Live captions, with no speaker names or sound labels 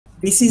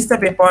this is the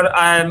paper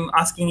I'm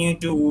asking you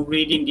to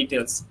read in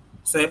details.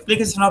 So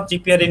application of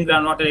GPR in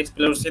groundwater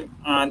exploration.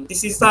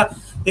 This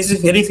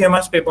is very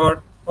famous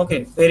paper.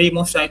 Okay, very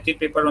most cited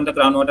paper on the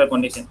groundwater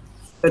condition.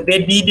 So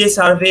they did a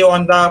survey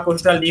on the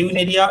coastal dune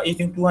area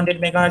using 200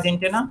 megahertz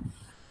antenna,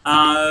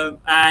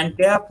 and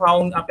they have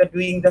found, after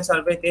doing the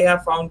survey, they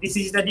have found this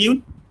is the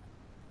dune.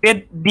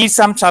 They did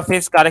some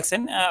surface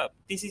correction.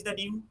 This is the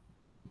dune.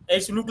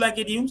 It look like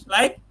a dune,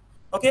 like.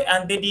 Okay,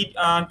 and they did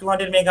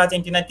 200 megahertz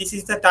antenna. This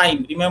is the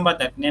time. Remember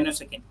that,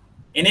 nanosecond.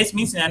 NS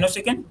means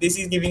nanosecond. This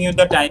is giving you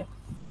the time.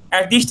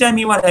 At this time,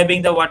 you are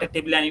having the water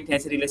table, and it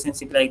has a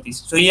relationship like this.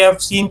 So you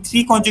have seen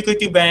 3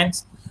 consecutive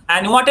bands,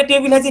 and water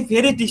table has a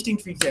very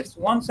distinct features.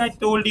 Once I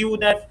told you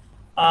that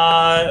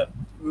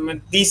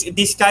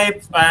this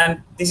type,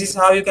 and this is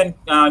how you can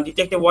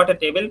detect a water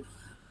table.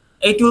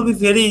 It will be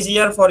very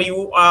easier for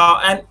you.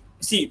 And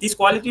see, this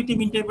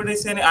qualitative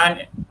interpretation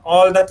and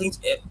all the things,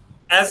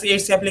 as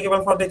it's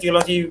applicable for the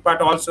geology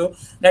part also,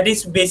 that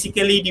is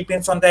basically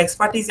depends on the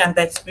expertise and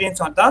the experience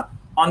on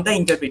the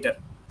interpreter.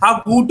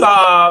 How good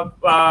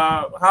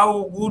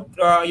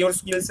your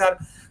skills are,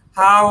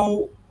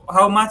 how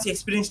much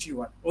experienced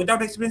you are.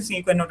 Without experience,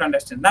 you cannot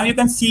understand. Now you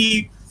can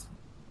see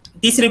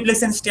this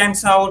reflection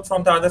stands out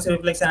from the other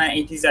reflection, and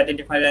it is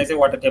identified as a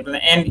water table,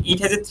 and it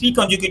has a 3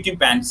 consecutive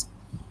bands.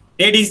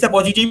 Red is the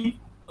positive.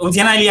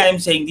 Generally, I am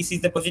saying this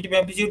is the positive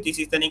amplitude, this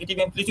is the negative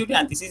amplitude,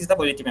 and this is the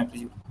positive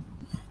amplitude.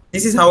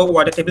 This is how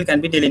water table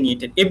can be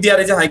delineated if there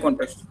is a high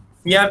contrast.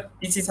 Here,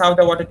 this is how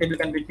the water table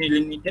can be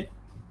delineated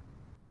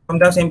from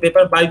the same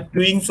paper. By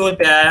doing so,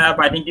 they have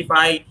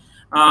identified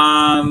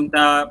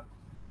the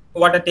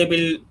water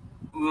table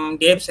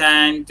depths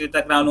and the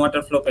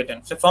groundwater flow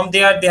pattern. So from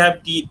there,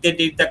 they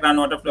did the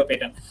groundwater flow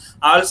pattern.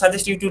 I'll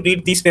suggest you to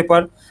read this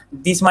paper.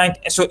 This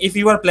might, so if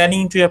you are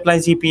planning to apply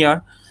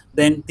GPR,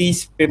 then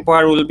this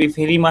paper will be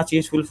very much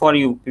useful for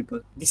you people.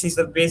 This is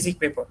the basic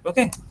paper.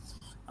 Okay.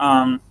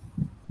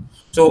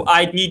 So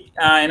I did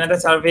another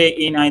survey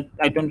in,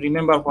 I don't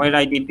remember where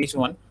I did this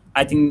one.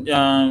 I think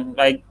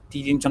like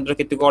in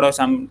Chandraketugod or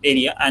some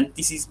area, and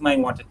this is my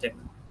water table.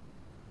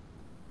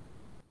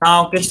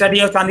 Now, case study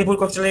of Chandipur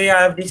coastal area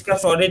I have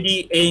discussed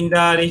already in the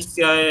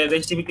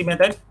resistivity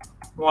method,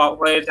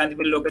 where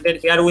Chandipur is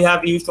located. Here we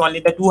have used only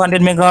the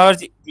 200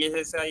 megahertz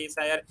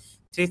SIR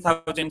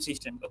 3000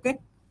 system. Okay,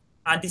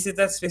 and this is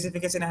the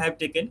specification I have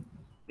taken.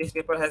 This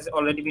paper has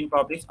already been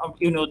published.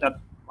 You know that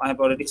I have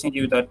already sent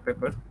you that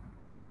paper.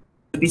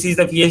 This is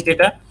the VH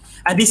data,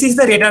 and this is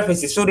the radar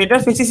faces. So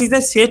radar faces is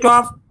the set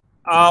of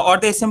or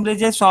the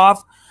assemblages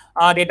of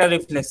radar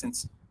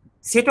reflections.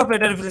 Set of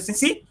radar reflections.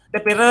 See the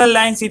parallel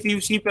lines. If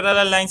you see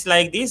parallel lines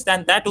like this,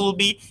 then that will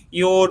be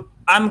your.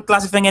 I'm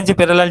classifying as a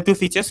parallel 2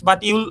 features,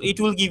 but it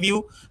will give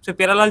you so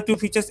parallel 2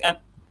 features and.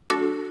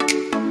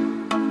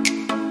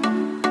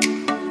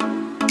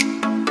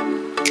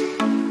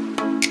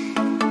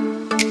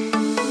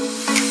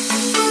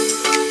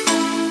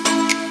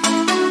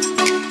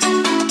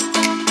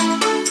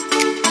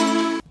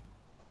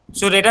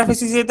 So radar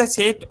faces is the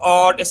set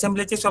or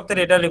assemblages of the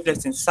radar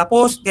reflections.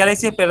 Suppose there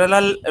is a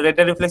parallel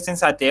radar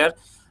reflections are there.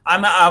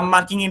 I'm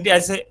marking it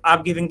as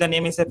I'm giving the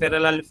name as a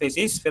parallel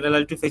faces,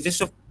 parallel 2 faces.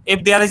 So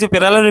if there is a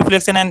parallel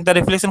reflection and the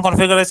reflection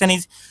configuration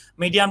is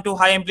medium to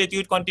high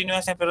amplitude,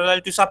 continuous and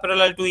parallel to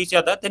subparallel to each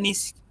other, then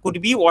it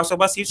could be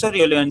washover sheets or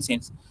eolution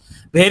sheets.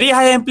 Very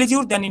high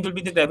amplitude, then it will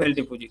be the gravel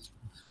deposit.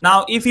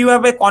 Now, if you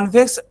have a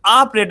convex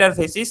up radar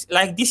faces,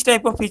 like this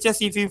type of features,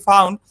 if you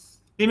found,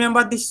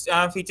 remember these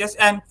features,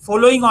 and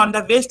following on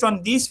the based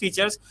on these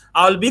features,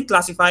 I'll be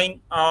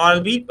classifying, I'll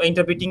be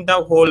interpreting the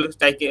whole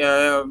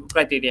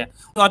criteria.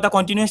 Or the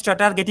continuous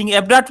strata are getting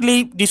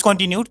abruptly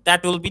discontinued,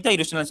 that will be the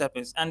erosional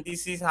surface, and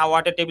this is how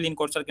water table in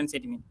coastal can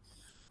sediment.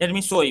 Let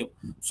me show you.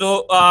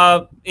 So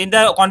in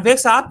the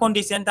convex up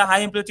condition, the high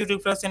amplitude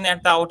reflection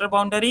at the outer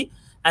boundary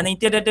and the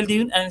interdatal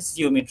dune and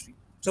geometry.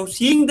 So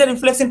seeing the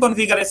reflection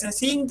configuration,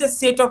 seeing the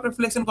set of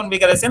reflection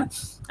configuration,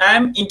 I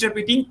am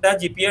interpreting the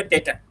GPR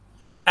data.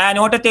 And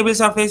water table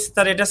surface,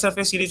 the radar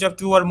surface series of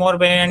 2 or more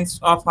bands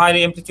of high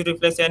amplitude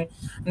reflection,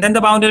 and then the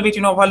boundary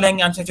between overlying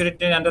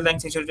unsaturated and underlying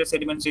saturated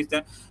sediment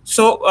system.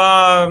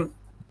 So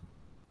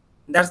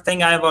that's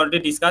thing I have already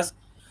discussed.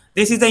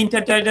 This is the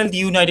intertidal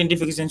dune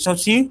identification. So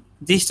see,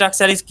 this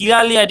structure is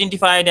clearly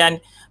identified, and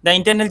the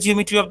internal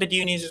geometry of the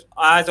dune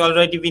has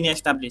already been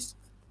established.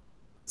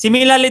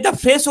 Similarly, the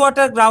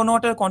freshwater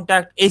groundwater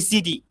contact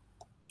SGD.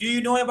 Do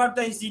you know about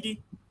the SGD?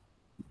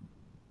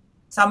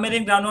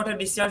 Submarine groundwater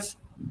discharge.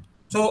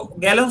 So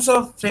gallons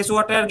of fresh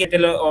water get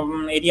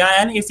area,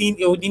 and it's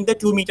within the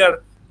 2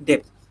 meter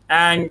depth.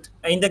 And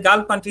in the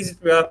Gulf countries,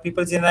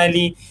 people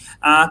generally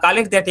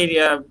collect that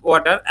area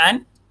water,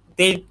 and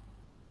they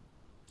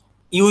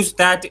use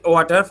that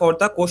water for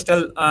the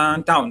coastal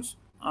towns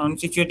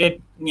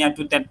situated near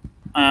to that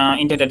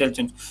intertidal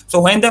zone. So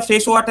when the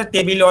fresh water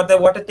table or the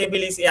water table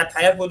is at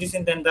higher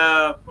position than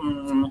the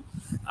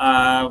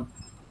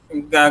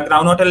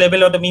groundwater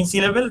level or the mean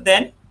sea level,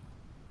 then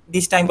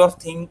this type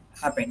of thing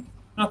happened.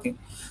 Okay,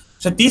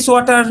 so this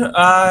water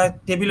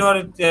table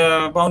or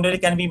boundary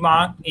can be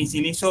marked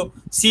easily. So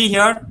see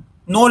here,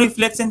 no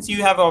reflections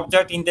you have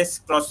observed in this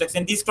cross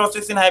section. This cross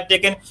section I have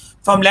taken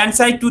from land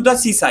side to the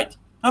seaside.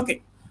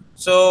 Okay,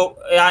 so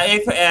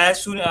if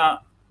as soon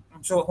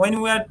so when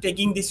we are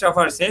taking these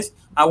traverses,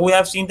 we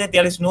have seen that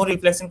there is no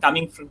reflection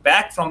coming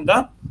back from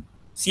the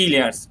sea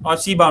layers or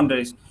sea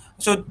boundaries.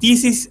 So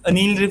this is a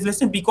nil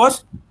reflection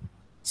because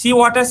sea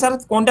waters are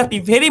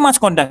conductive, very much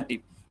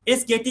conductive.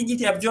 It's getting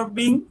it,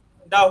 absorbing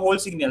the whole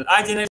signal.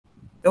 I generate.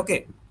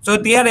 Okay, so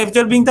they are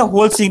absorbing the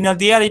whole signal.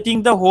 They are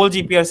eating the whole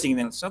GPR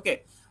signals.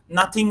 Okay,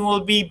 nothing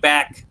will be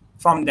back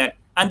from that.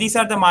 And these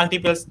are the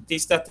multiples.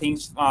 These are the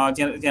things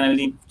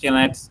generally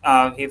generates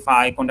if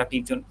high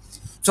conductive zone.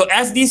 So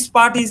as this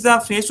part is the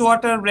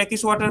freshwater,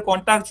 brackish water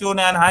contact zone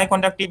and high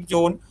conductive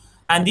zone,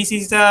 and this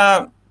is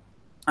the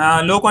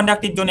low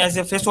conductive zone as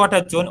a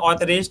freshwater zone or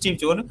the resistive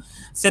zone.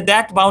 So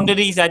that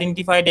boundary is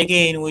identified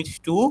again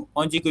with two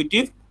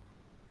consecutive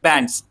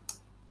bands.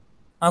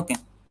 Okay.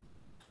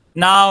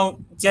 Now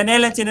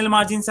channel and channel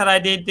margins are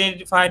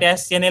identified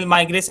as channel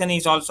migration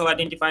is also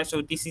identified.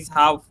 So this is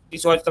how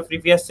this was the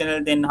previous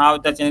channel, then how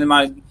the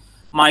channel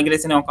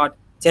migration occurred.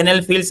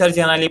 Channel fields are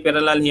generally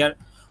parallel here.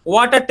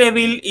 Water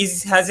table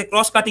has a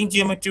cross-cutting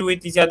geometry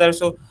with each other.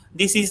 So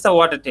this is the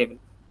water table.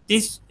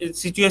 This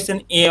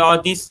situation A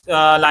or this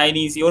line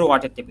is your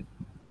water table.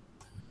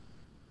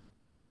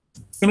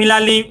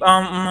 Similarly,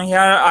 here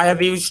I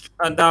have used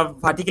the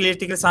vertical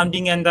electrical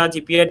sounding and the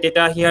GPR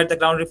data. Here the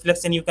ground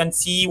reflection, you can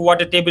see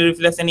water table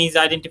reflection is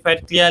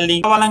identified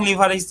clearly. Puribalam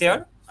river is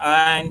there,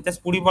 and the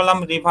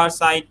Puribalam river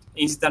side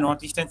is the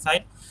northeastern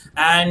side,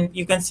 and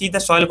you can see the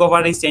soil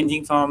cover is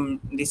changing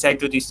from this side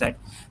to this side.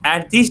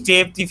 At this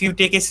depth, if you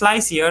take a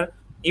slice here,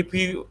 if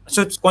you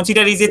so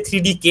consider is a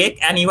 3D cake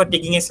and you are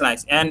taking a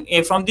slice, and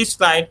from this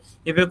slide,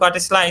 if you cut a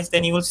slice,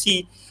 then you will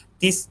see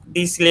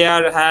this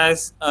layer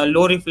has a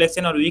low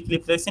reflection or weak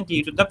reflection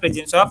due to the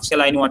presence of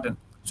saline water.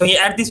 So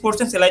here at this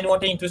portion, saline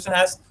water intrusion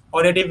has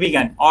already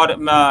begun or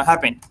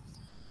happened.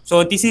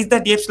 So this is the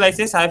depth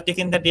slices. I have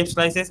taken the depth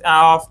slices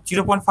of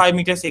 0.5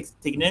 meters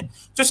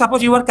thickness. So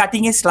suppose you are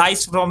cutting a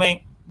slice from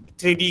a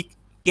 3D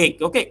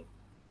cake. Okay,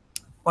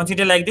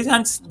 consider like this,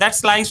 and that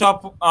slice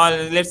of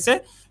let's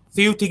say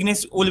few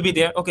thickness will be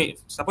there. Okay,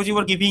 suppose you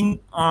were giving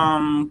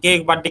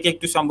birthday cake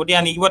to somebody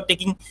and you are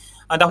taking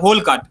the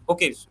whole cut.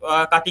 Okay,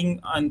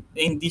 cutting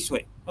in this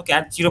way. Okay,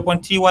 at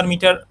 0.31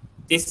 meter,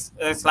 this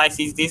slice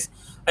is this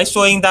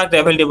showing the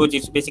gravel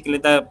deposits, basically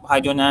the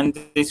high zone, and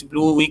this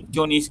blue weak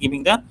zone is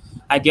giving the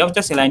idea of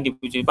the saline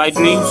deposit. By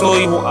doing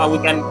so, we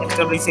can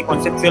establish a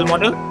conceptual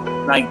model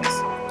like this.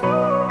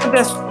 So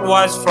this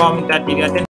was from that area. Then